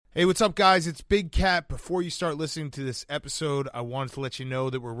Hey, what's up, guys? It's Big Cat. Before you start listening to this episode, I wanted to let you know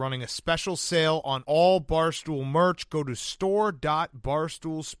that we're running a special sale on all Barstool merch. Go to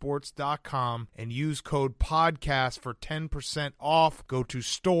store.barstoolsports.com and use code PODCAST for 10% off. Go to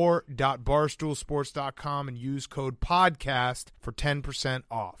store.barstoolsports.com and use code PODCAST for 10%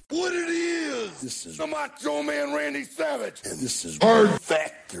 off. What it is, this is the Macho Man Randy Savage, and this is Hard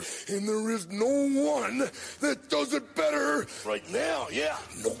Factor. And there is no one that does it better right now, yeah.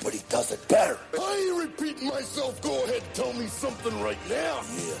 Nobody does it better. I ain't repeating myself. Go ahead, tell me something right now.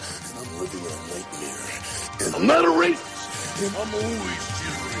 Yeah, and I'm living in a nightmare. And I'm not a racist. And I'm always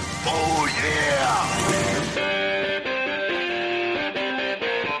cheering. Oh, yeah.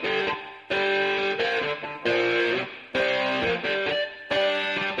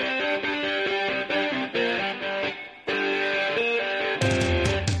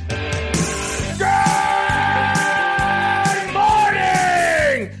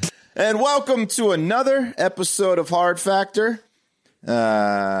 And welcome to another episode of Hard Factor.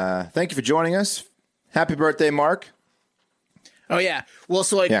 Thank you for joining us. Happy birthday, Mark. Oh, yeah. Well,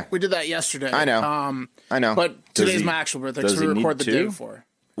 so, we did that yesterday. I know. I know. But today's my actual birthday, so we record the day before.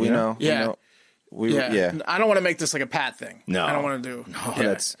 We know. Yeah. Yeah. I don't want to make this like a Pat thing. No. I don't want to do. No,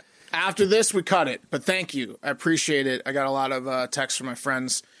 that's... After this, we cut it. But thank you. I appreciate it. I got a lot of texts from my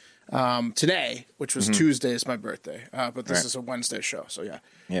friends today, which was Tuesday is my birthday. But this is a Wednesday show, so yeah.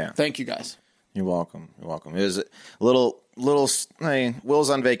 Yeah. Thank you, guys. You're welcome. You're welcome. It was a little. I mean, Will's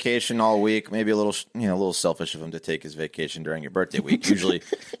on vacation all week. Maybe a little selfish of him to take his vacation during your birthday week.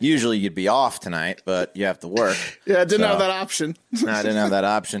 Usually you'd be off tonight, but you have to work. Yeah, I didn't have that option. No, I didn't have that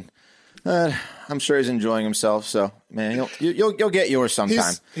option. I'm sure he's enjoying himself. So, man, you'll get yours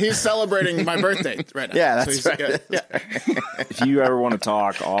sometime. He's celebrating my birthday right now. Yeah, that's right. Yeah. If you ever want to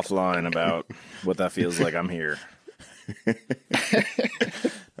talk offline about what that feels like, I'm here.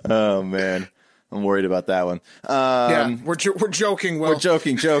 Oh man, I'm worried about that one. We're joking. Will. We're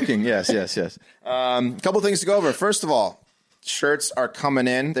joking. Yes. Couple things to go over. First of all, shirts are coming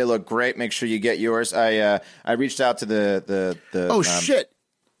in. They look great. Make sure you get yours. I reached out to the. Oh shit!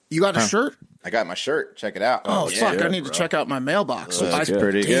 You got a shirt? I got my shirt. Check it out. Oh fuck! I need to check out my mailbox. That's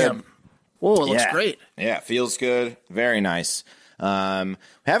pretty good. Whoa, it looks great. Yeah, feels good. Very nice.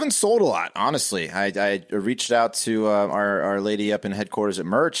 Haven't sold a lot, honestly. I reached out to our lady up in headquarters at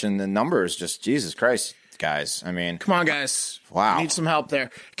Merch, and the numbers just Jesus Christ, guys. I mean, come on, guys. Wow, need some help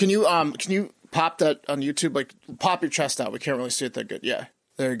there. Can you pop that on YouTube? Like, pop your chest out. We can't really see it that good. Yeah,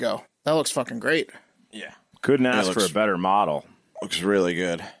 there you go. That looks fucking great. Yeah, couldn't ask for a better model. Looks really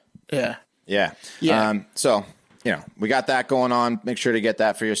good. Yeah. So, we got that going on. Make sure to get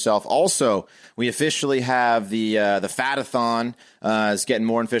that for yourself. Also, we officially have the Fatathon is getting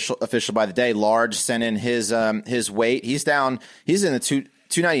more official by the day. Large sent in his weight. He's down. He's in the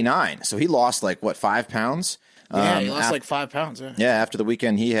 299. So he lost 5 pounds. Yeah, he lost 5 pounds. Yeah, after the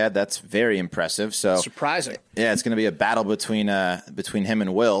weekend he had, that's very impressive. So surprising. Yeah, it's going to be a battle between him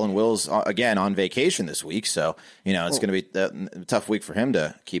and Will. And Will's again on vacation this week, so it's going to be a tough week for him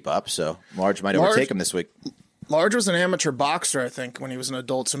to keep up. So Large might overtake him this week. Large was an amateur boxer, I think, when he was an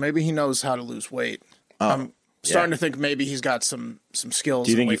adult, so maybe he knows how to lose weight. I'm starting to think maybe he's got some skills.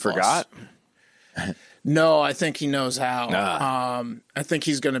 Do you think he forgot? No, I think he knows how. I think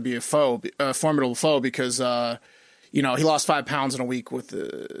he's going to be a formidable foe, because he lost 5 pounds in a week with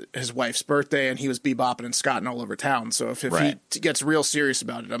his wife's birthday, and he was bebopping and scotting all over town. So if he gets real serious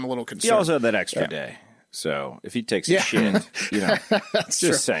about it, I'm a little concerned. He also had that extra day. So if he takes a shit, that's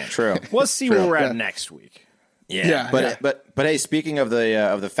just saying. True. Let's see where we're at next week. But hey, speaking of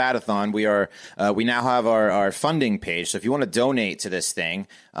the Fatathon, we now have our funding page. So if you want to donate to this thing,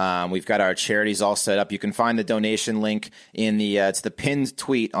 we've got our charities all set up. You can find the donation link in it's the pinned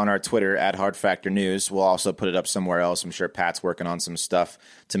tweet on our Twitter at Hard Factor News. We'll also put it up somewhere else. I'm sure Pat's working on some stuff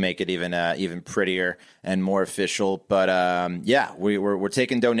to make it even prettier and more official. But we're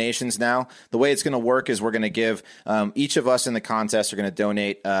taking donations now. The way it's going to work is we're going to give each of us in the contest are going to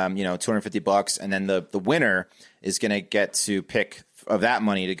donate $250, and then the winner is going to get to pick of that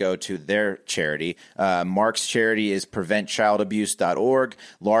money to go to their charity. Mark's charity is preventchildabuse.org.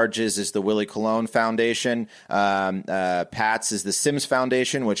 Large's is the Willie Colon Foundation. Pat's is the Sims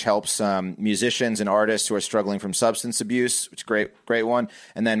Foundation, which helps musicians and artists who are struggling from substance abuse, which is a great one.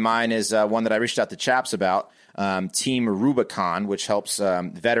 And then mine is one that I reached out to Chaps about, Team Rubicon, which helps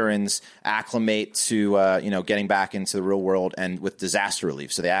veterans acclimate to getting back into the real world and with disaster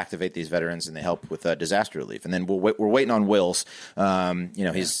relief. So they activate these veterans and they help with disaster relief. And then we're waiting on Will's.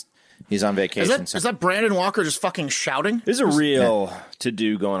 He's on vacation. Is that Brandon Walker just fucking shouting? There's a real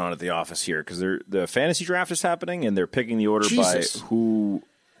to-do going on at the office here because the fantasy draft is happening and they're picking the order by who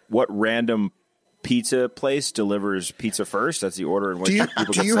what random pizza place delivers pizza first? That's the order in which people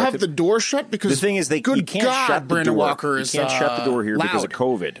get Do you have the door shut? Because the thing is, you can't shut the Brandon door. Walker is you can't shut the door here loud. because of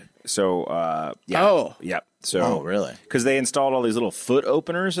COVID. So, So, really? Because they installed all these little foot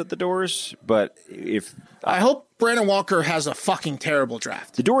openers at the doors. But if I hope Brandon Walker has a fucking terrible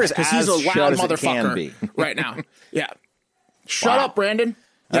draft. The door is because as he's a shut loud as it can motherfucker be. right now. Yeah, shut up, Brandon.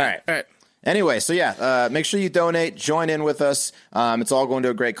 All right. Anyway, so make sure you donate, join in with us. It's all going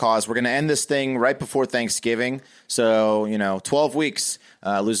to a great cause. We're going to end this thing right before Thanksgiving. So, 12 weeks,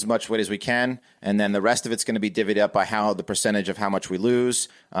 lose as much weight as we can. And then the rest of it's going to be divvied up by the percentage of how much we lose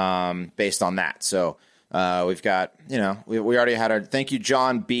based on that. So we've got, we already had our thank you,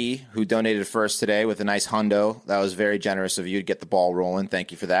 John B., who donated first today with a nice hundo. That was very generous of you to get the ball rolling.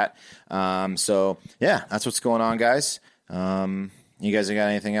 Thank you for that. That's what's going on, guys. You guys got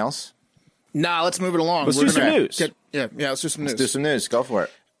anything else? Nah, let's move it along. Let's do some news. Let's do some news. Let's do some news. Go for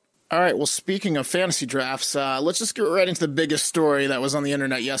it. All right. Well, speaking of fantasy drafts, let's just get right into the biggest story that was on the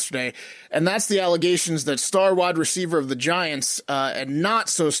internet yesterday, and that's the allegations that star wide receiver of the Giants and not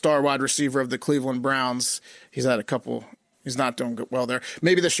so star wide receiver of the Cleveland Browns, he's not doing well there,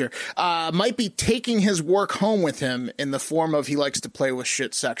 maybe this year, might be taking his work home with him in the form of he likes to play with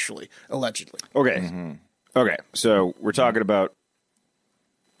shit sexually, allegedly. Okay. Mm-hmm. Okay. So we're talking about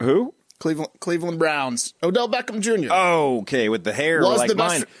who? Cleveland Browns. Odell Beckham Jr. Oh, okay, with the hair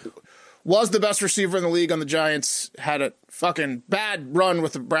mine. Was the best receiver in the league on the Giants. Had a fucking bad run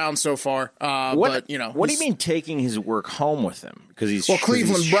with the Browns so far. What do you mean taking his work home with him? Because he's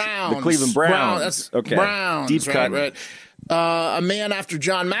Cleveland Browns. The Cleveland Browns. That's okay. Browns. Deep cut. Right. A man after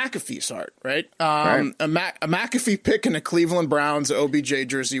John McAfee's heart, right? A McAfee pick in a Cleveland Browns OBJ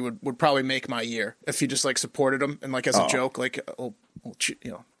jersey would probably make my year if he just supported him and as a joke,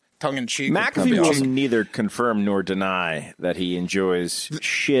 tongue in cheek. McAfee will neither confirm nor deny that he enjoys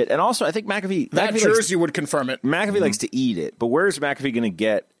shit, and also I think McAfee jersey would confirm it. McAfee likes to eat it, but where's McAfee going to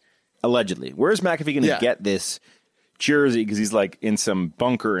get allegedly? Where's McAfee going to get this jersey because he's in some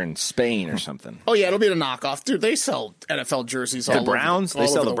bunker in Spain or something? Oh yeah, it'll be a knockoff, dude. They sell NFL jerseys. The Browns, they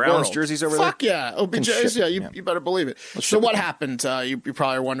sell the Browns jerseys over there. Fuck yeah, OBJs. Yeah, you better believe it. So what happened? You're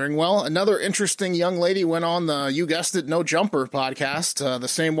probably wondering. Well, another interesting young lady went on the You Guessed It No Jumper podcast, the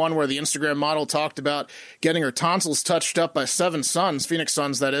same one where the Instagram model talked about getting her tonsils touched up by 7 Suns, Phoenix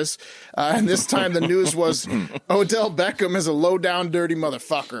Suns, that is. And this time the news was Odell Beckham is a low down, dirty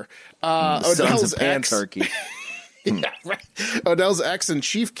motherfucker. Odell's ex. Yeah, right. Odell's ex and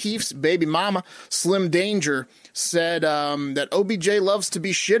Chief Keef's baby mama, Slim Danger, said that OBJ loves to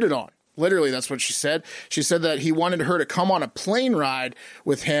be shitted on. Literally, that's what she said. She said that he wanted her to come on a plane ride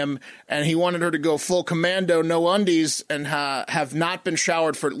with him, and he wanted her to go full commando, no undies, and have not been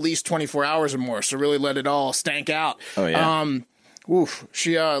showered for at least 24 hours or more. So really let it all stank out. Oh, yeah.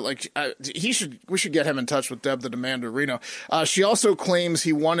 She we should get him in touch with Deb the Demander Reno. She also claims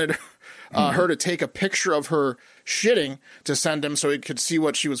he wanted her to take a picture of her shitting to send him so he could see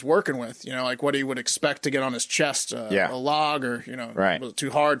what she was working with, what he would expect to get on his chest, a log or, right. Was it too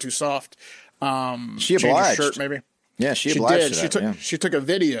hard, too soft? She obliged. Shirt, maybe. Yeah, she obliged. She took a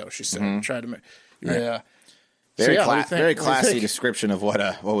video, she said, tried to make, yeah. Very classy description of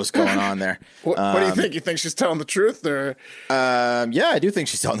what was going on there. What do you think? You think she's telling the truth, or? Yeah, I do think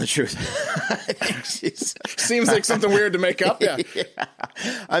she's telling the truth. I think seems like something weird to make up. Yeah.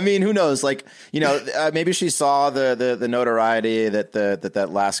 I mean, who knows? Maybe she saw the notoriety that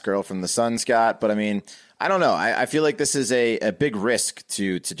last girl from the Suns got, but I mean, I don't know. I feel like this is a big risk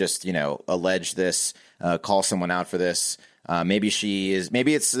to just allege this, call someone out for this. Maybe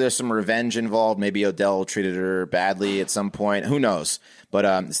there's some revenge involved. Maybe Odell treated her badly at some point. Who knows? But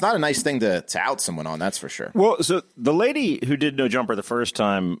it's not a nice thing to out someone on. That's for sure. Well, so the lady who did No Jumper the first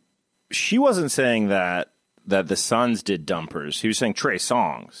time, she wasn't saying that the Suns did dumpers. He was saying Trey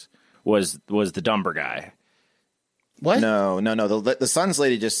Songz was the dumper guy. What? No. The Suns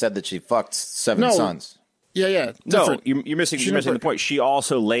lady just said that she fucked 7 Suns. Yeah. Different. No, you're missing the point. She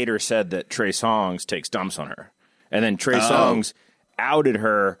also later said that Trey Songz takes dumps on her. And then Trey Songz outed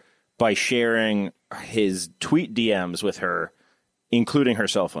her by sharing his tweet DMs with her, including her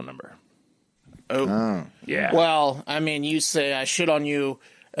cell phone number. Oh. Yeah. Well, I mean, you say I shit on you,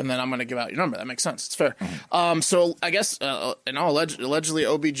 and then I'm going to give out your number. That makes sense. It's fair. Mm-hmm. So I guess, allegedly,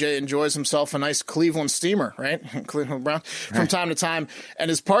 OBJ enjoys himself a nice Cleveland steamer, right? Cleveland Browns from time to time. And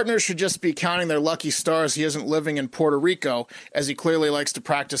his partners should just be counting their lucky stars he isn't living in Puerto Rico, as he clearly likes to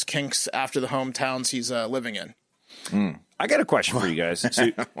practice kinks after the hometowns he's living in. I got a question for you guys.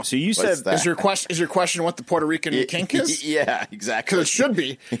 So you said that? Is your question what the Puerto Rican kink is? Yeah, exactly. Because it should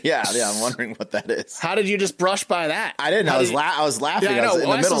be. Yeah, I'm wondering what that is. How did you just brush by that? I didn't. I was laughing. Yeah, I know. I was in the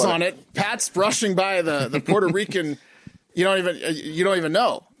Wes middle is of on it. Pat's brushing by the Puerto Rican. You don't even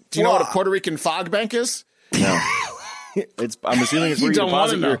know. Do you know what a Puerto Rican fog bank is? No. I'm assuming it's where you don't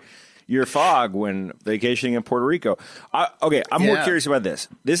wanna know. deposit your fog when vacationing in Puerto Rico. I'm more curious about this.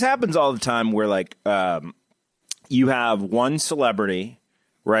 This happens all the time where like you have one celebrity,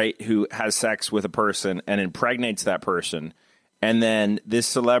 right, who has sex with a person and impregnates that person, and then this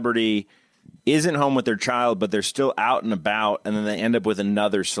celebrity isn't home with their child, but they're still out and about, and then they end up with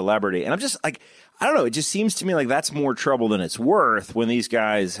another celebrity. And I'm just like, I don't know. It just seems to me like that's more trouble than it's worth when these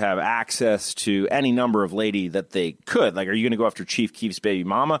guys have access to any number of lady that they could. Like, are you going to go after Chief Keef's baby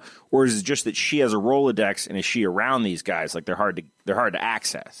mama, or is it just that she has a Rolodex and is she around these guys? Like they're hard to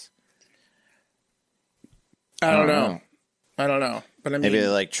access. I don't know. But I mean, maybe they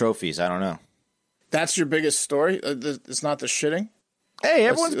like trophies. I don't know. That's your biggest story. It's not the shitting. Hey,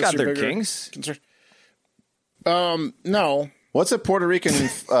 everyone's got their kinks. No. What's a Puerto Rican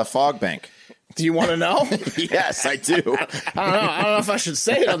fog bank? Do you want to know? Yes, I do. I don't know. I don't know if I should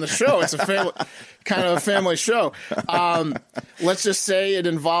say it on the show. It's a family show. Let's just say it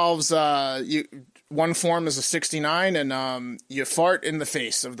involves one form is a 69, and you fart in the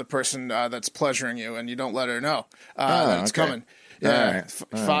face of the person that's pleasuring you, and you don't let her know that it's coming. Yeah, right.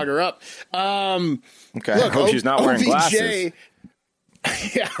 Fog her up. Okay. Look, I hope she's not wearing OBJ, glasses.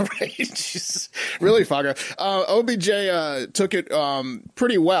 Yeah, right. She's really fogger. OBJ took it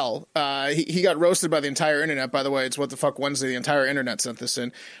pretty well. He got roasted by the entire internet. By the way, it's What the Fuck Wednesday. The entire internet sent this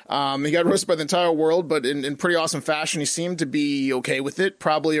in. He got roasted by the entire world, but in pretty awesome fashion. He seemed to be okay with it.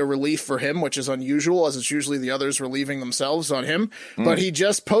 Probably a relief for him, which is unusual, as it's usually the others relieving themselves on him. But he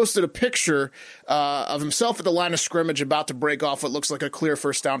just posted a picture of himself at the line of scrimmage, about to break off what looks like a clear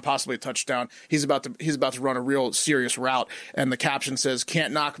first down, possibly a touchdown. He's about to run a real serious route, and the caption says,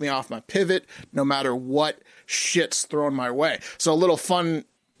 "Can't knock me off my pivot, no matter what shit's thrown my way." So a little fun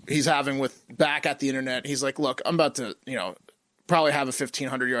he's having with back at the internet. He's like, "Look, I'm about to, probably have a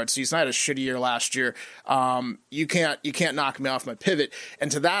 1,500-yard season. I had a shitty year last year. You can't knock me off my pivot." And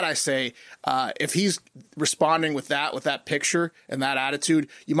to that, I say, if he's responding with that picture and that attitude,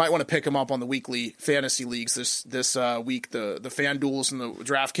 you might want to pick him up on the weekly fantasy leagues this week, the FanDuels and the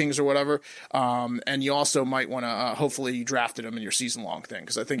DraftKings or whatever. And you also might want to, hopefully you drafted him in your season long thing,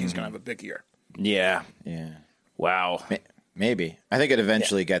 because I think he's going to have a big year. Yeah. Wow. Maybe. I think it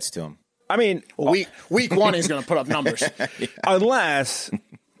eventually gets to him. I mean, week one, he's going to put up numbers. Unless,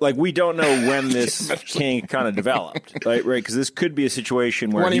 like, we don't know when this kink kind of developed, right? Because this could be a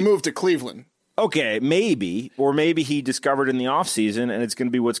situation where when he moved to Cleveland. Okay, maybe. Or maybe he discovered in the offseason, and it's going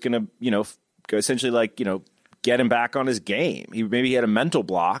to be what's going to, essentially, get him back on his game. Maybe he had a mental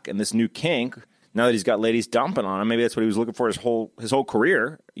block, and this new kink, now that he's got ladies dumping on him, maybe that's what he was looking for his whole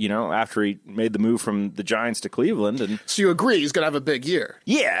career, after he made the move from the Giants to Cleveland. And so you agree he's going to have a big year?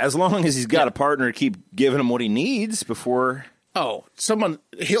 Yeah, as long as he's got a partner to keep giving him what he needs before. Oh,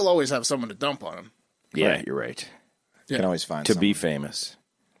 he'll always have someone to dump on him. Yeah, right. You're right. You can always find to someone. Be famous.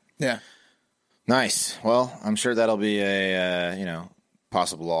 Yeah. Nice. Well, I'm sure that'll be a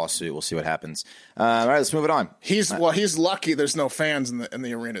possible lawsuit. We'll see what happens. All right, let's move it on. He's lucky there's no fans in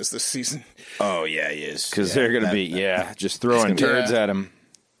the arenas this season. Oh yeah, he is, because they're going to be just throwing turds at him.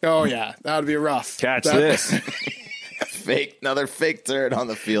 Oh yeah, that would be rough. Catch this. Another fake turd on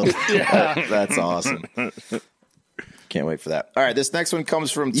the field. Yeah, that's awesome. Can't wait for that. All right, this next one comes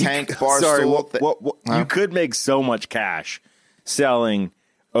from Tank Barstool. Sorry, you could make so much cash selling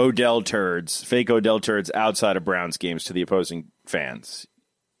fake Odell turds outside of Browns games to the opposing fans.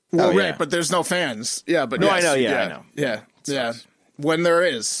 Well, right, but there's no fans. Yeah, but I know. I know. Yeah. When there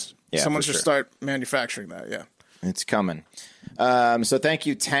is, someone should sure. start manufacturing that. Yeah, it's coming. So thank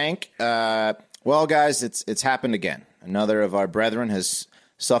you, Tank. Well, guys, it's happened again. Another of our brethren has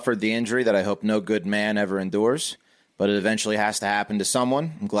suffered the injury that I hope no good man ever endures, but it eventually has to happen to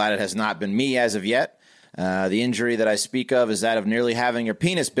someone. I'm glad it has not been me as of yet. The injury that I speak of is that of nearly having your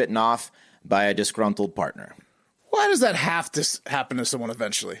penis bitten off by a disgruntled partner. Why does that have to happen to someone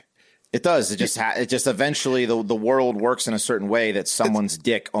eventually? It does. It just eventually the world works in a certain way that someone's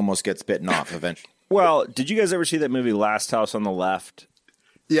dick almost gets bitten off eventually. Well, did you guys ever see that movie Last House on the Left?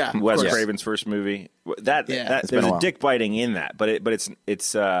 Yeah, Wes Craven's first movie. That there's a dick biting in that, but it's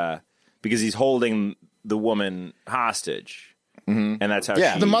because he's holding the woman hostage, and that's how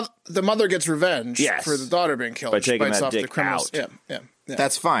the mother gets revenge for the daughter being killed. By taking bites that off dick the criminals. out.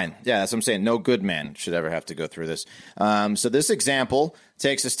 That's fine. Yeah, that's what I'm saying. No good man should ever have to go through this. So this example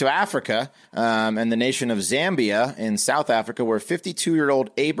takes us to Africa and the nation of Zambia in South Africa, where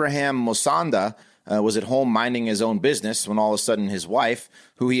 52-year-old Abraham Mosanda was at home minding his own business when all of a sudden his wife,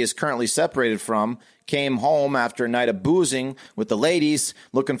 who he is currently separated from, came home after a night of boozing with the ladies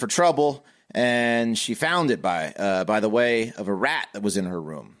looking for trouble, and she found it by the way of a rat that was in her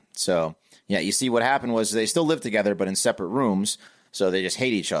room. So, yeah, you see what happened was they still lived together but in separate rooms, so they just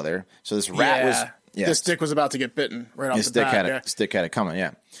hate each other. So this rat was... Yeah. This dick was about to get bitten right off the bat. Stick had it coming,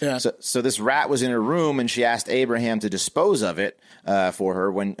 yeah. So this rat was in her room, and she asked Abraham to dispose of it for her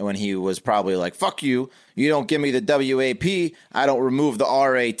when he was probably like, fuck you, you don't give me the WAP, I don't remove the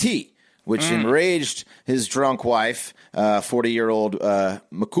RAT, which enraged his drunk wife, 40-year-old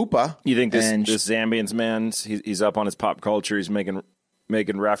Makupa. You think this Zambian's man, he's up on his pop culture, he's making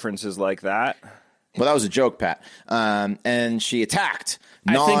references like that? Well, that was a joke, Pat. And she attacked.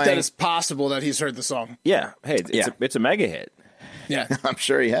 I think that it's possible that he's heard the song. Yeah. Hey, it's a mega hit. Yeah, I'm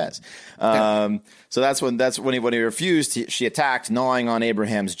sure he has. So that's when he refused. She attacked, gnawing on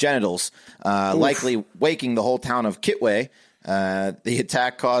Abraham's genitals, likely waking the whole town of Kitwe. The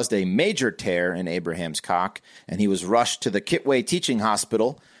attack caused a major tear in Abraham's cock, and he was rushed to the Kitwe Teaching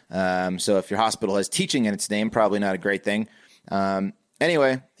Hospital. So if your hospital has teaching in its name, probably not a great thing.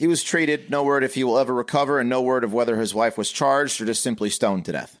 Anyway, he was treated. No word if he will ever recover, and no word of whether his wife was charged or just simply stoned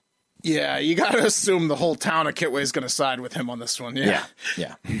to death. Yeah, you got to assume the whole town of Kitwe is going to side with him on this one. Yeah.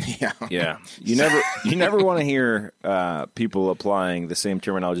 You never want to hear people applying the same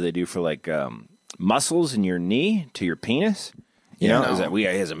terminology they do for like muscles in your knee to your penis. You know, is that he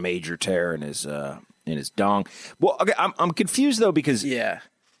has a major tear in his dong. Well, okay, I'm confused though because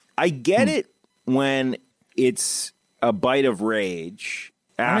I get it when it's a bite of rage.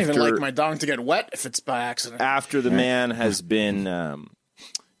 I don't even like my dong to get wet if it's by accident. After the man has been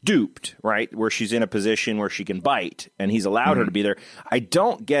duped, right, where she's in a position where she can bite, and he's allowed her to be there. I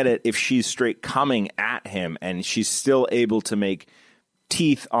don't get it if she's straight coming at him and she's still able to make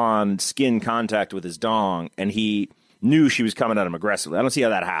teeth on skin contact with his dong, and he knew she was coming at him aggressively. I don't see how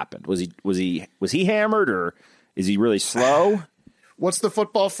that happened. Was he hammered, or is he really slow? What's the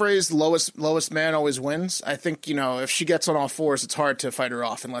football phrase? Lowest man always wins. I think, if she gets on all fours, it's hard to fight her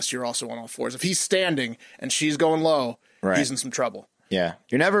off unless you're also on all fours. If he's standing and she's going low, he's in some trouble. Yeah.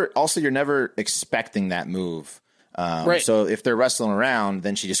 You're never expecting that move. Right. So if they're wrestling around,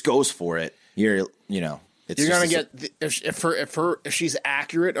 then she just goes for it. You're going to get if she's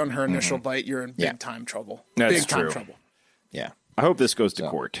accurate on her initial bite, you're in big time trouble. That's big time true. Trouble. Yeah. I hope this goes to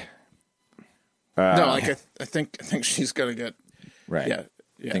court. No, I think she's going to get. Right. Yeah.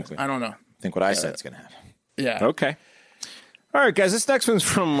 I don't know. I think what I said is going to happen. Yeah. Okay. All right, guys. This next one's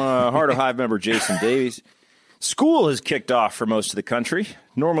from Heart of Hive member Jason Davies. School has kicked off for most of the country.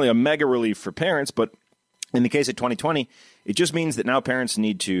 Normally a mega relief for parents, but in the case of 2020, it just means that now parents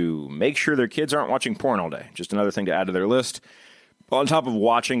need to make sure their kids aren't watching porn all day. Just another thing to add to their list. On top of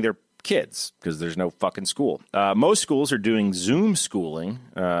watching their kids, because there's no fucking school. Most schools are doing Zoom schooling,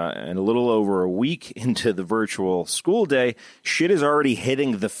 and a little over a week into the virtual school day, shit is already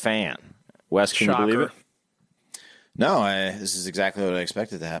hitting the fan. Wes, can you believe it? No, this is exactly what I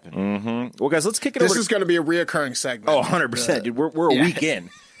expected to happen. Mm-hmm. Well, guys, let's kick it over. This is going to be a reoccurring segment. Oh, 100%. Dude, we're a week in.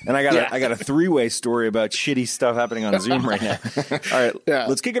 And I got a three-way story about shitty stuff happening on Zoom right now. All right,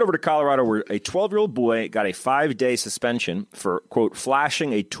 let's kick it over to Colorado, where a 12-year-old boy got a 5-day suspension for, quote,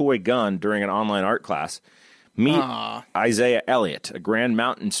 flashing a toy gun during an online art class. Meet Isaiah Elliott, a Grand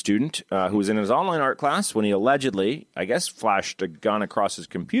Mountain student who was in his online art class when he allegedly, I guess, flashed a gun across his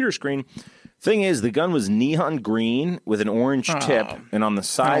computer screen. Thing is, the gun was neon green with an orange tip, and on the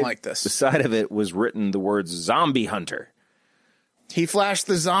side, the side of it was written the words "Zombie Hunter." He flashed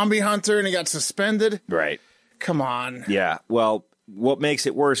the Zombie Hunter and he got suspended? Right. Come on. Yeah. Well, what makes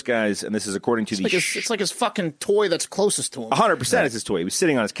it worse, guys, and this is according to it's like his fucking toy that's closest to him. 100% it's his toy. He was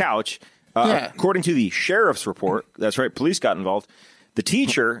sitting on his couch. According to the sheriff's report, that's right, police got involved. The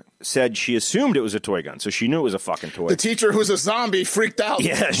teacher said she assumed it was a toy gun, so she knew it was a fucking toy. The teacher, who's a zombie, freaked out.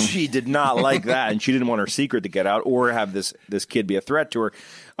 Yeah, she did not like that, and she didn't want her secret to get out or have this kid be a threat to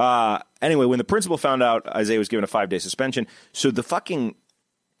her. Anyway, when the principal found out, Isaiah was given a 5-day suspension. So the fucking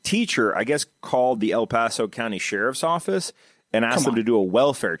teacher, I guess, called the El Paso County Sheriff's Office and asked them to do a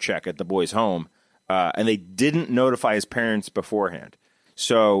welfare check at the boy's home, and they didn't notify his parents beforehand.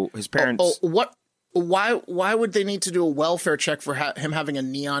 So his parents... What? Why would they need to do a welfare check for him having a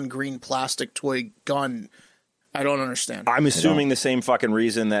neon green plastic toy gun? I don't understand. I'm assuming the same fucking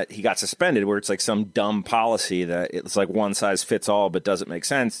reason that he got suspended, where it's like some dumb policy that it's like one size fits all but doesn't make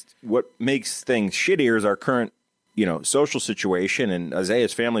sense. What makes things shittier is our current social situation, and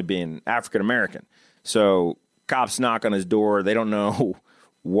Isaiah's family being African American. So cops knock on his door. They don't know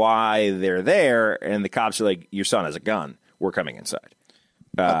why they're there, and the cops are like, "Your son has a gun. We're coming inside."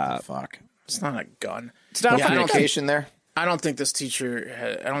 What the fuck? It's not a gun. It's not a communication there. I don't think this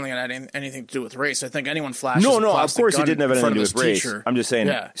teacher I don't think it had anything to do with race. I think anyone flashes. No, of course it didn't have anything to do with race. Teacher. I'm just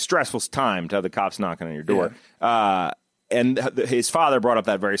saying, stressful time to have the cops knocking on your door. Yeah. And his father brought up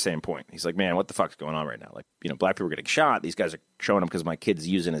that very same point. He's like, "Man, what the fuck's going on right now? Like, black people are getting shot. These guys are showing up because my kid's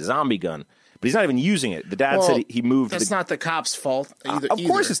using a zombie gun, but he's not even using it." The dad said he moved. That's not the cops' fault. Either. Of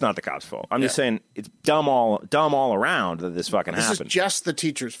course, it's not the cops' fault. I'm just saying it's dumb all around that this fucking happened. This is just the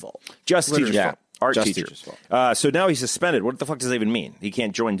teacher's fault. Just the teacher's fault. Art just teacher. Teacher's fault. So now he's suspended. What the fuck does that even mean? He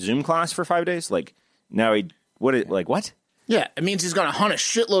can't join Zoom class for 5 days? Like, now what? Yeah, it means he's going to hunt a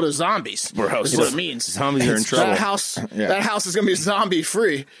shitload of zombies. Bro, is what it means. Zombies are in trouble. That house is going to be zombie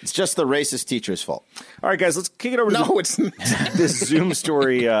free. It's just the racist teacher's fault. All right, guys, let's kick it over to it's not. This Zoom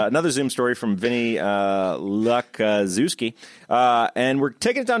story, another Zoom story from Vinny Lukaszewski. And we're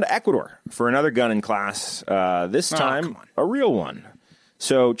taking it down to Ecuador for another gun in class. This time, a real one.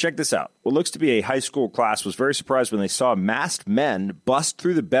 So check this out. What looks to be a high school class was very surprised when they saw masked men bust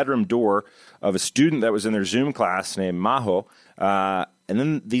through the bedroom door of a student that was in their Zoom class named Majo. And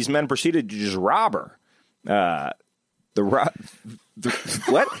then these men proceeded to just rob her.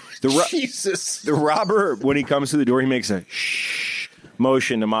 Jesus. The robber, when he comes to the door, he makes a shh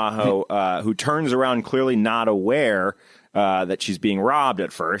motion to Majo, who turns around clearly not aware that she's being robbed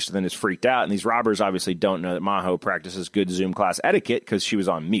at first, and then is freaked out. And these robbers obviously don't know that Majo practices good Zoom class etiquette because she was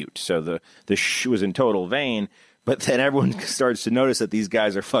on mute. So the shh was in total vain. But then everyone starts to notice that these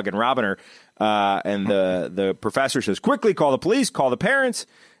guys are fucking robbing her. And the professor says, "Quickly, call the police, call the parents."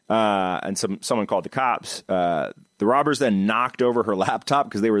 And someone called the cops. The robbers then knocked over her laptop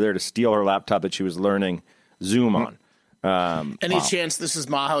because they were there to steal her laptop that she was learning Zoom on. Any chance this is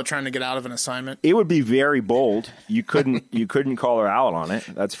Majo trying to get out of an assignment? It would be very bold. You couldn't call her out on it.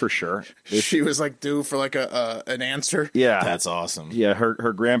 That's for sure. She was like due for like an answer. Yeah, that's awesome. Yeah,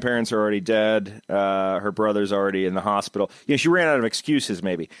 her grandparents are already dead. Her brother's already in the hospital. Yeah, she ran out of excuses.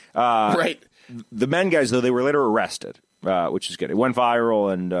 Maybe. Right. The men guys though, they were later arrested. Which is good. It went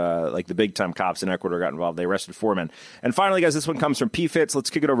viral, and like the big-time cops in Ecuador got involved. They arrested 4 men. And finally, guys, this one comes from PFITS. Let's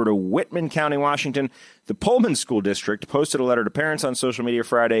kick it over to Whitman County, Washington. The Pullman School District posted a letter to parents on social media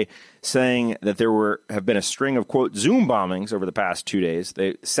Friday saying that there have been a string of, quote, Zoom bombings over the past 2 days,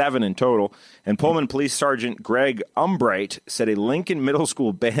 7 in total. And Pullman Police Sergeant Greg Umbright said a Lincoln Middle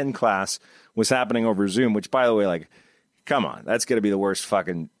School band class was happening over Zoom, which, by the way, like, come on, that's going to be the worst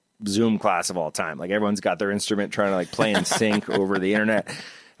fucking Zoom class of all time. Like, everyone's got their instrument trying to like play in sync over the internet.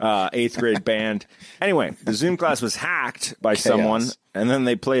 8th grade band. Anyway, the Zoom class was hacked by someone, and then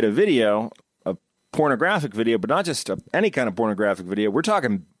they played a video, a pornographic video, but not just any kind of pornographic video. We're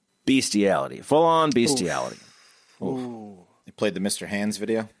talking bestiality, full-on bestiality. Ooh. They played the Mr. Hands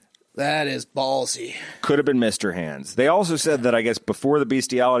video. That is ballsy. Could have been Mr. Hands. They also said that, I guess, before the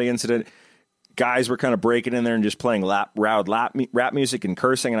bestiality incident, guys were kind of breaking in there and just playing rap music and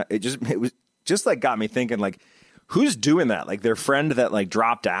cursing, and it was just like got me thinking, like, who's doing that? Like, their friend that like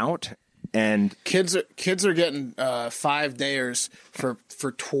dropped out, and kids are getting 5-dayers for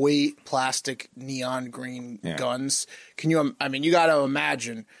toy plastic neon green guns. Can you? I mean, you got to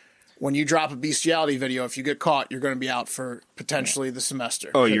imagine when you drop a bestiality video, if you get caught, you're going to be out for potentially the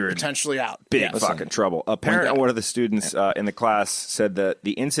semester. Oh, you're potentially out. Big fucking trouble. Apparently, one of the students in the class said that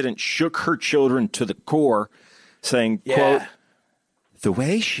the incident shook her children to the core, saying, quote, "The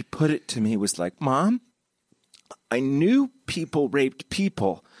way she put it to me was like, Mom, I knew people raped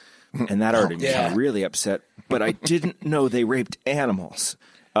people, and that already made me really upset, but I didn't know they raped animals."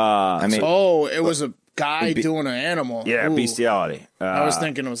 It was a guy doing an animal. Yeah, Ooh. Bestiality. I was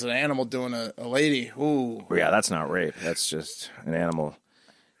thinking it was an animal doing a lady. Ooh. Yeah, that's not rape. That's just an animal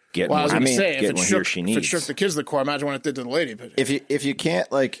getting I was what going to say, if it shook the kids to the core, imagine what it did to the lady. But if you can't,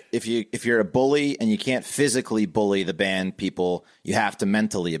 like, if you're a bully and you can't physically bully the band people, you have to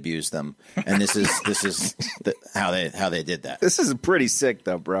mentally abuse them. And this is how they did that. This is pretty sick,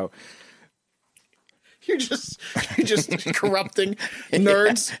 though, bro. You're just corrupting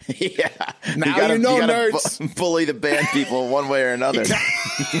nerds. Yeah. Now you know nerds. Bully the band people one way or another.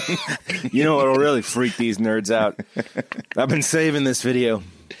 You know what'll really freak these nerds out? I've been saving this video.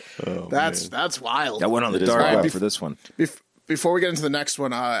 Oh, that's wild. I went on the dark web for this one. Before we get into the next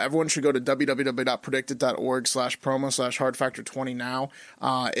one, everyone should go to www.predicted.org/promo/hardfactor20 now.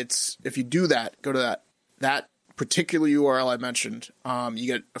 If you do that, go to that particular URL I mentioned, you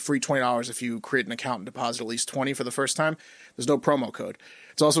get a free $20 if you create an account and deposit at least $20 for the first time. There's no promo code.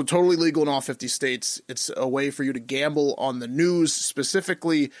 It's also totally legal in all 50 states. It's a way for you to gamble on the news,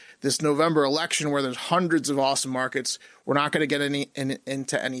 specifically this November election where there's hundreds of awesome markets. We're not going to get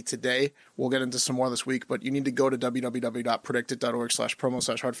into any today. We'll get into some more this week, but you need to go to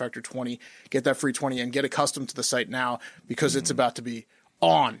www.predictit.org/promo/hardfactor20, get that free 20 and get accustomed to the site now because it's about to be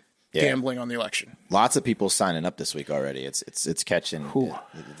on. Yeah. Gambling on the election. Lots of people signing up this week already. It's catching.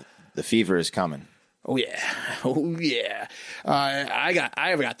 The fever is coming. Oh yeah. I've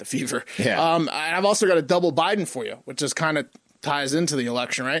got the fever. Yeah. I've also got a double Biden for you, which is kind of ties into the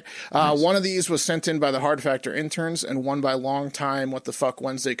election, right? Nice. One of these was sent in by the Hard Factor interns, and one by longtime What the Fuck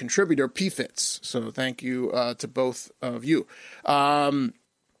Wednesday contributor PFitz. So thank you to both of you.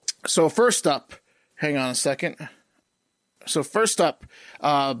 So first up, hang on a second. So first up,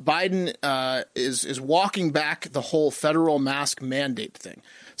 Biden is walking back the whole federal mask mandate thing,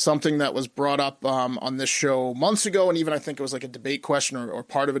 something that was brought up on this show months ago, and even I think it was like a debate question or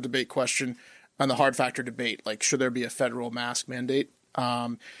part of a debate question on the Hard Factor debate, like should there be a federal mask mandate?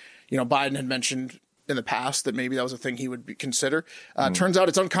 Biden had mentioned in the past that maybe that was a thing he would consider. Turns out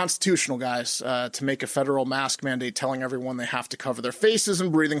it's unconstitutional, guys, to make a federal mask mandate telling everyone they have to cover their faces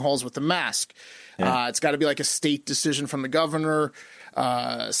and breathing holes with the mask. Yeah. It's got to be like a state decision from the governor,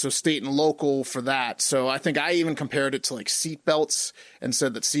 so state and local for that. So I think I even compared it to like seatbelts and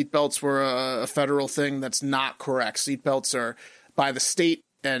said that seatbelts were a federal thing. That's not correct. Seatbelts are by the state.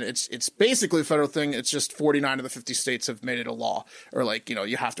 And it's basically a federal thing. It's just 49 of the 50 states have made it a law, or like,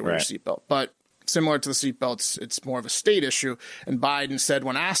 you have to wear a seatbelt. But similar to the seatbelts, it's more of a state issue. And Biden said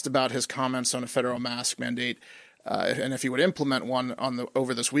when asked about his comments on a federal mask mandate, and if he would implement one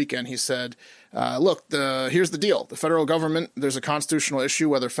over this weekend, he said, look, here's the deal. The federal government, there's a constitutional issue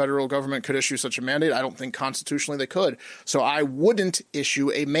whether federal government could issue such a mandate. I don't think constitutionally they could. So I wouldn't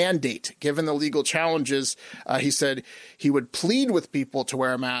issue a mandate. Given the legal challenges, he said he would plead with people to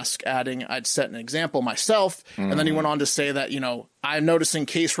wear a mask, adding, I'd set an example myself. And then he went on to say that, I'm noticing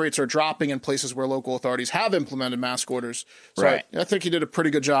case rates are dropping in places where local authorities have implemented mask orders. So right. I think he did a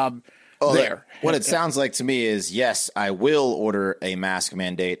pretty good job there. What it sounds like to me is, yes, I will order a mask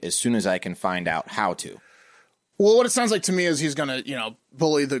mandate as soon as I can find out how to. Well, what it sounds like to me is he's going to,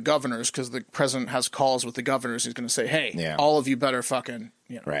 bully the governors because the president has calls with the governors. He's going to say, hey, all of you better fucking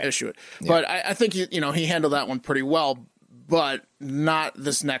issue it. Yeah. But I think, he handled that one pretty well, but not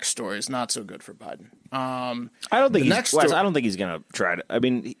this next story is not so good for Biden. I don't think he's going to try to. I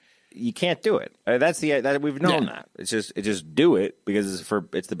mean, you can't do it. That's that we've known that. It's just do it because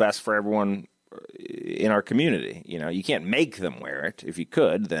it's the best for everyone in our community. You can't make them wear it. If you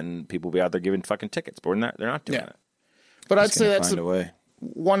could, then people will be out there giving fucking tickets. But they're not doing it. But I'd say that's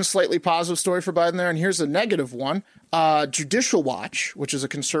one slightly positive story for Biden there. And here's a negative one. Judicial Watch, which is a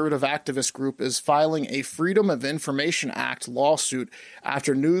conservative activist group, is filing a Freedom of Information Act lawsuit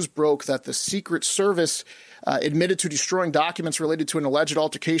after news broke that the Secret Service admitted to destroying documents related to an alleged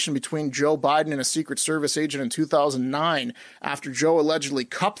altercation between Joe Biden and a Secret Service agent in 2009 after Joe allegedly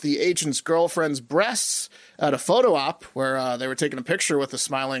cupped the agent's girlfriend's breasts at a photo op where they were taking a picture with a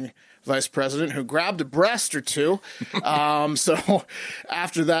smiling vice president who grabbed a breast or two. So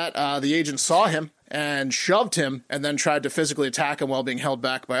after that, the agent saw him and shoved him and then tried to physically attack him while being held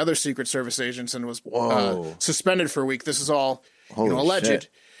back by other Secret Service agents and was suspended for a week. This is all alleged.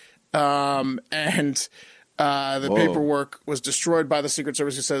 The paperwork was destroyed by the Secret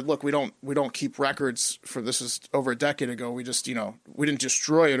Service, who said, look, we don't keep records for this is over a decade ago. We just, we didn't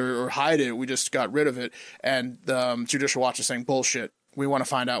destroy it or hide it. We just got rid of it. And Judicial Watch is saying bullshit. We want to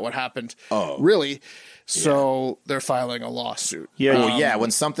find out what happened. Really? So they're filing a lawsuit. Yeah.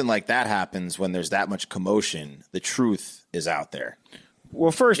 When something like that happens, when there's that much commotion, the truth is out there.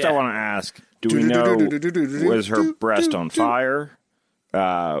 Well, first I want to ask, do we know, was her breast on fire?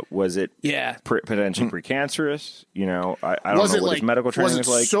 Was it potentially precancerous? I don't know what his medical training is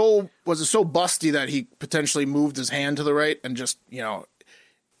like. Was it so busty that he potentially moved his hand to the right and just,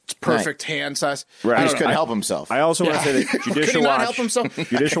 it's perfect hand size? Right. He just couldn't help himself. I also want to say that Judicial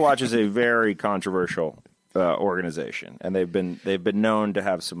Watch is a very controversial organization, and they've been known to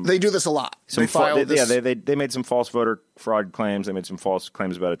have some. They do this a lot. They made some false voter fraud claims. They made some false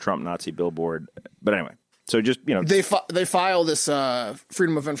claims about a Trump Nazi billboard. But anyway. So just, they file this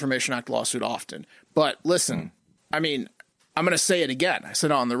Freedom of Information Act lawsuit often. But listen, I mean, I'm going to say it again. I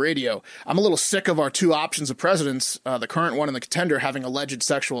said it on the radio. I'm a little sick of our two options of presidents, the current one and the contender, having alleged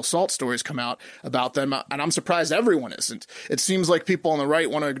sexual assault stories come out about them. And I'm surprised everyone isn't. It seems like people on the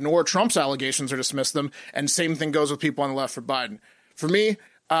right want to ignore Trump's allegations or dismiss them. And same thing goes with people on the left for Biden. For me,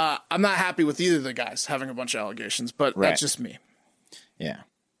 I'm not happy with either of the guys having a bunch of allegations, but Right. that's just me. Yeah.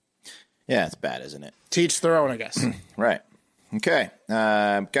 Yeah, it's bad, isn't it? To each their own, I guess. Right. Okay.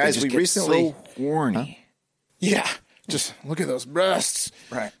 Guys, we recently... so horny. Yeah. Just look at those breasts.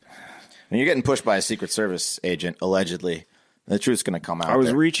 Right. When you're getting pushed by a Secret Service agent, allegedly, the truth's going to come out. I was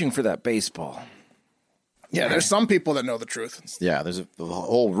there. reaching for that baseball. Yeah, there's some people that know the truth. Yeah, there's a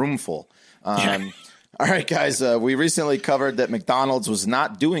whole room full. All right, guys, we recently covered that McDonald's was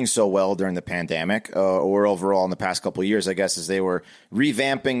not doing so well during the pandemic, or overall in the past couple of years, I guess, as they were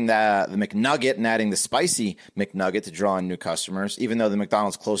revamping the McNugget and adding the spicy McNugget to draw in new customers, even though the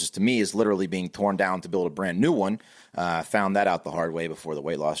McDonald's closest to me is literally being torn down to build a brand new one. Found that out the hard way before the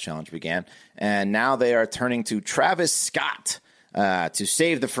weight loss challenge began. And now they are turning to Travis Scott to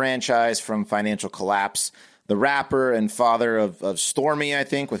save the franchise from financial collapse. The rapper and father of Stormy, I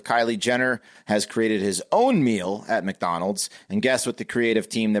think, with Kylie Jenner, has created his own meal at McDonald's. And guess what the creative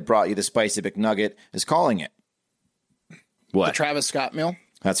team that brought you the Spicy McNugget is calling it? What? The Travis Scott meal?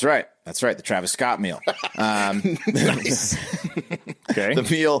 That's right. That's right. The Travis Scott meal. Nice. Okay.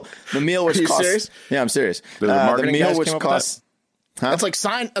 The meal which Are you costs... serious? Yeah, I'm serious. The marketing the meal guys which came up with costs... Huh? That's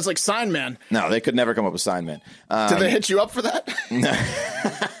like Sign Man. No, they could never come up with Sign Man. Did they hit you up for that?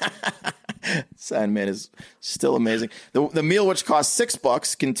 Sandman is still amazing. The meal, which costs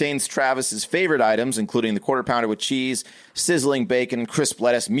 $6, contains Travis's favorite items, including the quarter pounder with cheese, sizzling bacon, crisp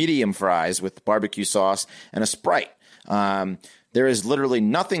lettuce, medium fries with barbecue sauce, and a Sprite. There is literally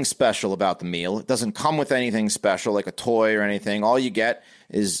nothing special about the meal. It doesn't come with anything special like a toy or anything. All you get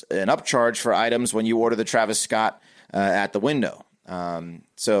is an upcharge for items when you order the Travis Scott at the window.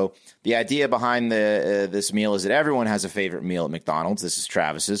 So the idea behind this meal is that everyone has a favorite meal at McDonald's. This is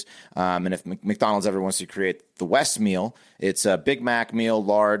Travis's. And if McDonald's ever wants to create the West meal, it's a Big Mac meal,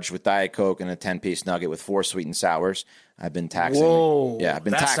 large with Diet Coke and a 10-piece nugget with 4 sweet and sours. I've been taxing. Whoa, I've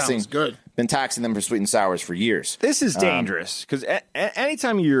been that taxing. sounds good. Been taxing them for sweet and sours for years. This is dangerous because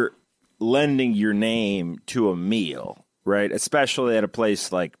anytime you're lending your name to a meal, right, especially at a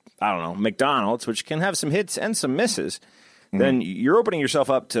place like, I don't know, McDonald's, which can have some hits and some misses, then you're opening yourself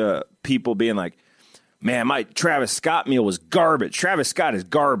up to people being like, man, my Travis Scott meal was garbage. Travis Scott is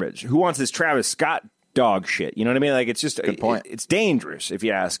garbage. Who wants this Travis Scott dog shit? You know what I mean? Like, it's just, Good point. It's dangerous, if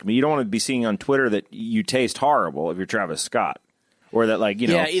you ask me. You don't want to be seeing on Twitter that you taste horrible if you're Travis Scott. Or that, like, you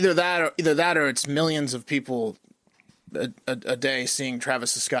know. Yeah, either that or it's millions of people a day seeing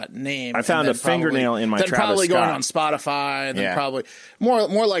Travis Scott name. I found a fingernail in my then Travis probably Scott. going on Spotify. And then probably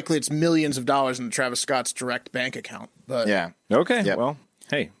more likely it's millions of dollars in Travis Scott's direct bank account. But Yeah. Okay, Yep. well,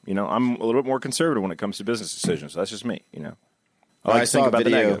 hey, you know, I'm a little bit more conservative when it comes to business decisions. That's just me, you know. I like I to saw think a about the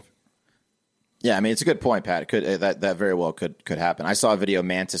video. negative. Yeah, I mean, it's a good point, Pat. It could that very well could happen. I saw a video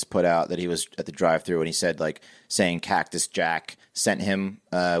Mantis put out that he was at the drive-thru and he said, like, saying Cactus Jack sent him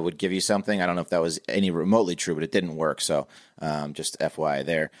would give you something. I don't know if that was any remotely true, but it didn't work. So just FYI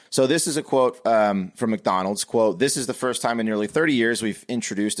there. So this is a quote from McDonald's. Quote, "This is the first time in nearly 30 years we've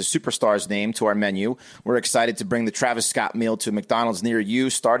introduced a superstar's name to our menu. We're excited to bring the Travis Scott meal to McDonald's near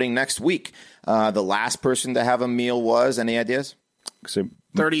you starting next week." The last person to have a meal was, any ideas? So,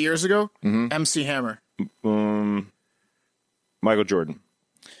 30 years ago, MC Hammer. Michael Jordan.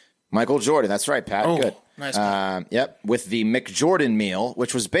 Michael Jordan. That's right, Pat. Oh, Good. nice. Yep. With the McJordan meal,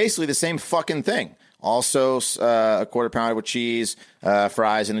 which was basically the same fucking thing. Also, a quarter pounder with cheese,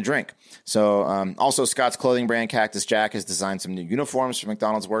 fries, and a drink. So, also Scott's clothing brand Cactus Jack has designed some new uniforms for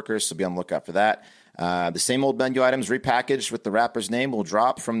McDonald's workers, so be on the lookout for that. The same old menu items repackaged with the rapper's name will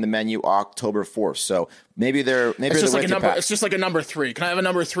drop from the menu October 4th. So maybe It's just like a number. It's just like a number 3. Can I have a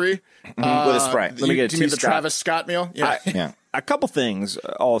number 3 with a Sprite. Let me get a Do you mean the two-stop. Travis Scott meal? Yeah. Yeah. A couple things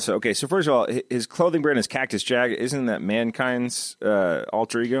also. Okay, so first of all, his clothing brand is Cactus Jack. Isn't that Mankind's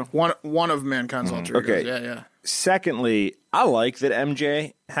alter ego? One of Mankind's alter egos. Okay. Yeah. Secondly, I like that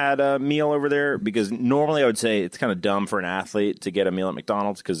MJ had a meal over there because normally I would say it's kind of dumb for an athlete to get a meal at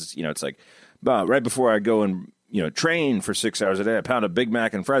McDonald's because, you know, it's like, right before I go and, you know, train for 6 hours a day, I pound a Big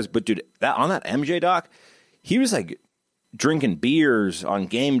Mac and fries. But, dude, on that MJ doc, he was, like, drinking beers on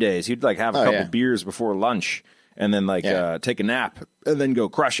game days. He'd, like, have a couple beers before lunch and then, like, take a nap and then go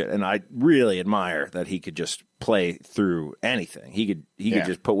crush it. And I really admire that he could just play through anything. He could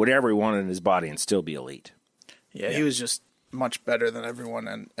just put whatever he wanted in his body and still be elite. Yeah, he was just much better than everyone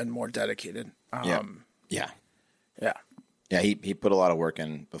and more dedicated. Yeah. Yeah. Yeah, he put a lot of work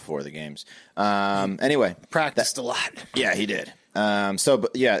in before the games. Anyway. Practiced a lot. Yeah, he did.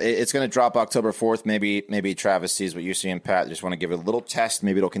 It's going to drop October 4th. Maybe Travis sees what you see, and Pat just want to give it a little test.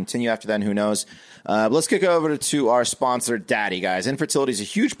 Maybe it'll continue after then. Who knows? Let's kick over to our sponsor, Daddy, guys. Infertility is a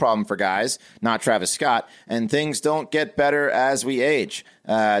huge problem for guys, not Travis Scott, and things don't get better as we age.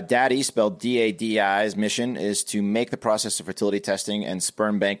 Daddy, spelled DADI's mission is to make the process of fertility testing and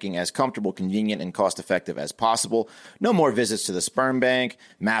sperm banking as comfortable, convenient, and cost-effective as possible. No more visits to the sperm bank,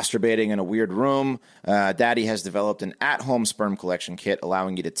 masturbating in a weird room. Daddy has developed an at-home sperm collection kit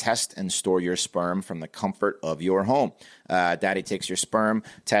allowing you to test and store your sperm from the comfort of your home. Daddy takes your sperm,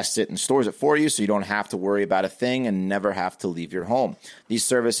 tests it, and stores it for you so you don't have to worry about a thing and never have to leave your home. These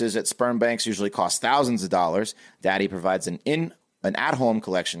services at sperm banks usually cost thousands of dollars. Daddy provides an at-home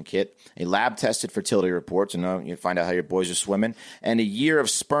collection kit, a lab-tested fertility report to you find out how your boys are swimming, and a year of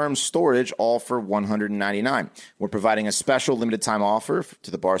sperm storage, all for $199. We're providing a special limited-time offer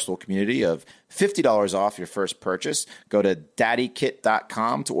to the Barstool community of $50 off your first purchase. Go to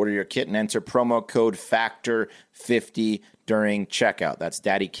daddykit.com to order your kit and enter promo code FACTOR50 during checkout. That's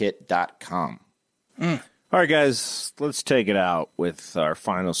daddykit.com. All right, guys, let's take it out with our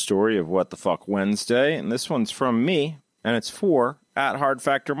final story of What the Fuck Wednesday, and this one's from me. And it's for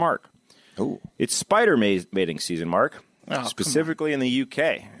 @HardFactorMark. Mark. Ooh. It's spider mating season, Mark, specifically in the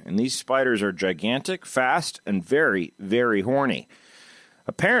UK. And these spiders are gigantic, fast, and very, very horny.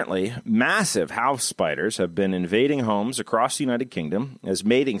 Apparently, massive house spiders have been invading homes across the United Kingdom as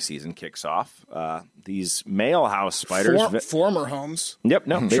mating season kicks off. These male house spiders... Former homes. Yep,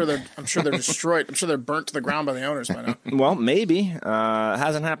 no. I'm sure they're destroyed. I'm sure they're burnt to the ground by the owners by now. Well, maybe. It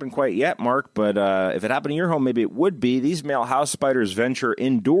hasn't happened quite yet, Mark, but if it happened in your home, maybe it would be. These male house spiders venture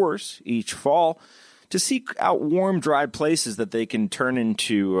indoors each fall to seek out warm, dry places that they can turn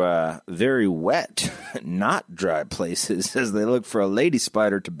into very wet, not dry places, as they look for a lady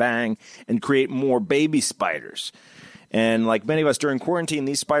spider to bang and create more baby spiders. And like many of us during quarantine,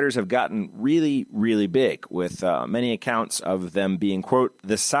 these spiders have gotten really, really big, with many accounts of them being, quote,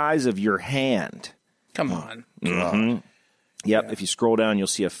 the size of your hand. Come on. Mm-hmm. Yep, yeah. If you scroll down, you'll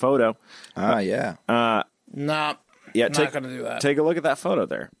see a photo. Yeah. Nah, yeah, not going to do that. Take a look at that photo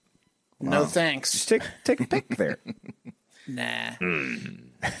there. No thanks. Just take a pic there. Nah.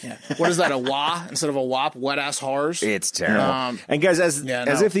 Yeah. What is that, a wah instead of a wop? Wet-ass horrors? It's terrible. And guys, as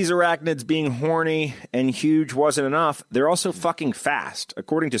if these arachnids being horny and huge wasn't enough, they're also fucking fast.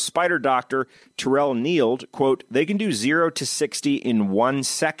 According to spider doctor Terrell Neild, quote, they can do 0 to 60 in 1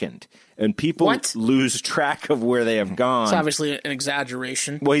 second. And people lose track of where they have gone. It's obviously an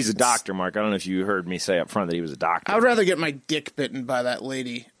exaggeration. Well, he's a doctor, Mark. I don't know if you heard me say up front that he was a doctor. I would rather get my dick bitten by that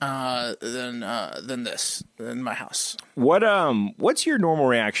lady than my house. What's your normal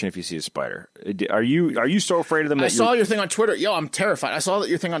reaction if you see a spider? Are you so afraid of them? I saw your thing on Twitter. Yo, I'm terrified. I saw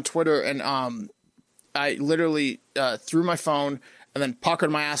your thing on Twitter, and I literally threw my phone and then puckered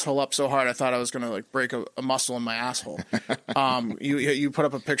my asshole up so hard I thought I was going to like break a muscle in my asshole. You put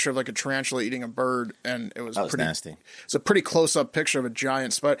up a picture of like a tarantula eating a bird, and it was pretty nasty. It's a pretty close up picture of a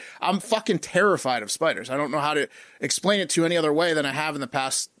giant spider. I'm fucking terrified of spiders. I don't know how to explain it to any other way than I have in the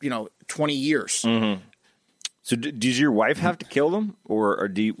past 20 years. Mm-hmm. So does your wife have to kill them, or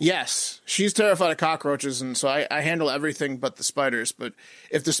do you? Yes, she's terrified of cockroaches, and so I handle everything but the spiders. But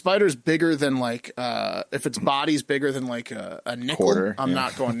if the spider's bigger than if its body's bigger than like a nickel, quarter, I'm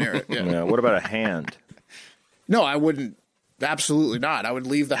not going near it. Yeah. Yeah. What about a hand? No, I wouldn't. Absolutely not. I would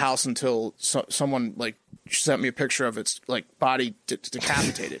leave the house until someone like sent me a picture of its like body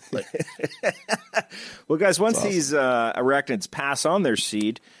decapitated. Well, guys, once these arachnids pass on their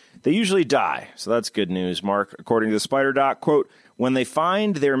seed, they usually die, so that's good news, Mark. According to the Spider Doc, quote, when they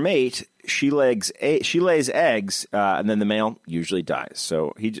find their mate, she lays eggs, and then the male usually dies.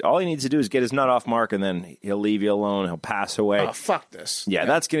 So all he needs to do is get his nut off, Mark, and then he'll leave you alone. He'll pass away. Oh, fuck this. Yeah,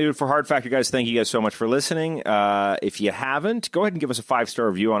 that's going to do it for Hard Factor, guys. Thank you guys so much for listening. If you haven't, go ahead and give us a 5-star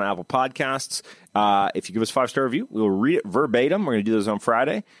review on Apple Podcasts. If you give us a 5-star review, we'll read it verbatim. We're going to do this on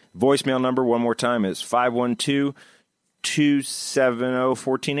Friday. Voicemail number, one more time, is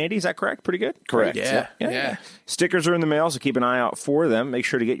 512-270-1480. Is that correct? Pretty good? Correct. Yeah. Stickers are in the mail, so keep an eye out for them. Make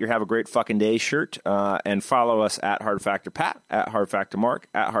sure to get your Have a Great Fucking Day shirt, and follow us at Hard Factor Pat, at Hard Factor Mark,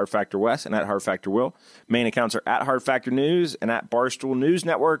 at Hard Factor Wes, and at Hard Factor Will. Main accounts are at Hard Factor News and at Barstool News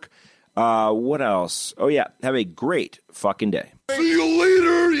Network. What else? Oh, yeah. Have a great fucking day. See you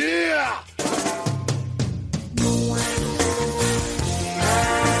later, yeah!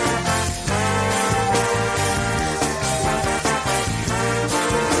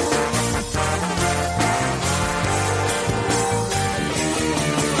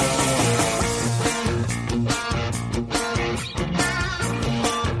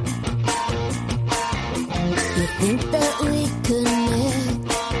 Think that we connect,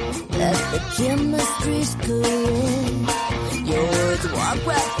 that the chemistry's correct. Your words walk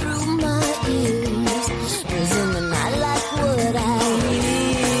right through my ears, 'cause in the